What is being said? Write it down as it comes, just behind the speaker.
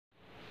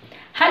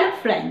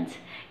friends,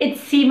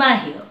 it's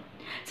Seema here.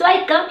 So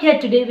I come here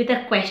today with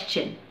a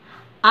question.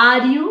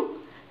 Are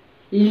you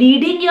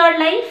leading your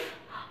life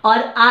or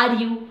are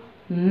you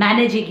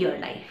managing your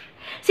life?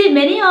 See,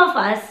 many of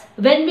us,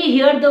 when we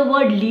hear the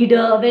word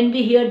leader, when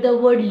we hear the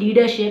word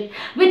leadership,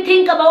 we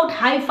think about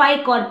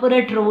hi-fi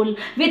corporate role.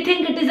 We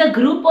think it is a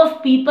group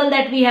of people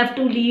that we have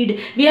to lead.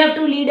 We have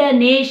to lead a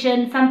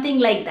nation, something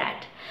like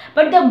that.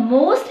 But the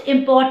most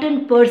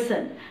important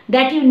person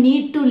that you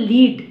need to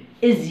lead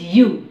is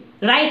you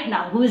right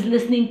now who is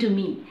listening to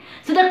me.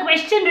 So the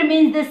question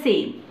remains the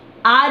same.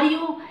 Are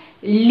you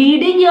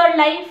leading your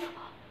life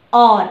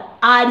or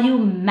are you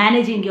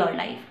managing your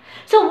life?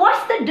 So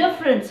what's the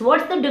difference?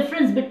 What's the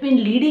difference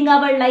between leading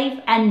our life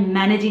and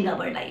managing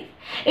our life?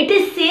 It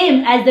is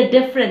same as the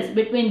difference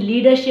between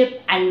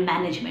leadership and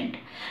management.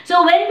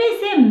 So when we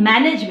say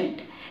management,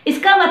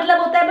 इसका मतलब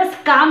होता है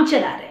बस काम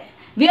चला रहे हैं.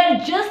 We are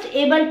just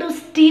able to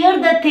steer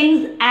the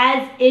things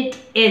as it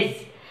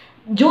is.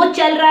 जो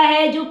चल रहा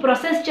है, जो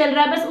प्रोसेस चल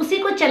रहा है, बस उसी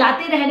को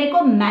चलाते रहने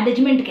को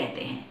मैनेजमेंट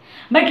कहते हैं.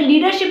 बट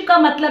लीडरशिप का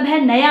मतलब है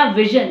नया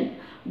vision,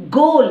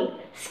 goal,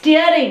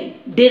 steering,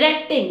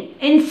 directing,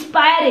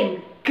 inspiring,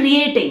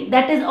 creating.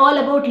 That is all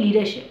about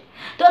leadership.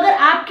 तो अगर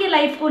आपकी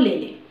लाइफ को ले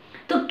लें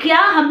तो क्या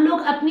हम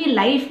लोग अपनी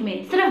लाइफ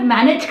में सिर्फ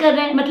मैनेज कर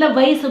रहे हैं, मतलब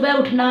वही सुबह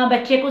उठना,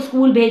 बच्चे को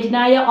स्कूल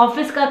भेजना या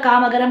ऑफिस का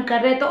काम अगर हम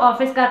कर रहे हैं तो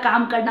ऑफिस का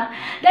काम करना,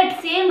 that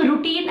same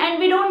routine, and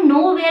we don't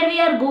know where we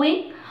are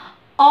going?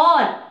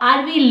 Or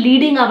are we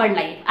leading our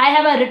life? I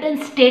have a written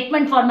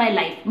statement for my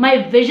life, my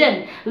vision,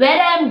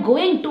 where I am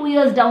going 2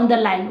 years down the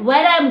line,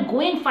 where I am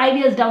going 5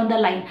 years down the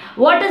line.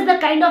 What is the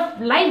kind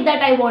of life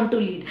that I want to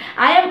lead?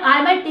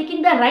 Am I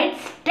taking the right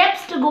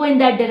steps to go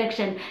in that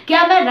direction?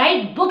 क्या मैं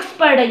right books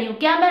पढ़ रही हूँ?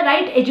 क्या मैं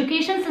right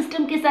education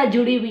system के साथ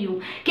जुड़ी हुई हूँ?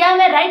 क्या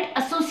मैं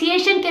right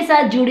association के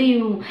साथ जुड़ी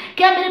हूँ?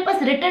 क्या मेरे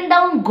पास written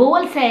down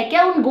goals है?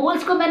 क्या उन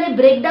goals को मैंने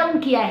break down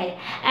किया है?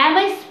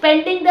 Am I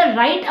spending the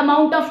right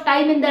amount of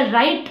time in the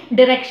right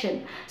direction?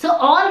 So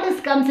all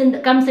this comes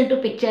into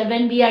picture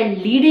when we are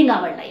leading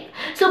our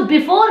life. So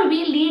before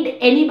we lead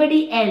anybody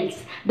else,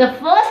 the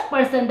first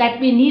person that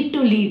we need to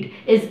lead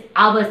is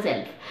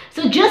ourselves.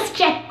 So just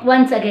check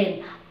once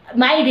again,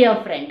 my dear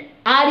friend,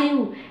 are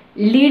you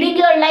leading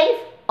your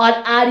life or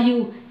are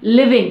you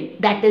living,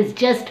 that is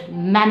just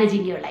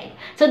managing your life?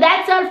 So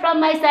that's all from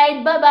my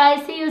side. Bye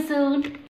bye, see you soon.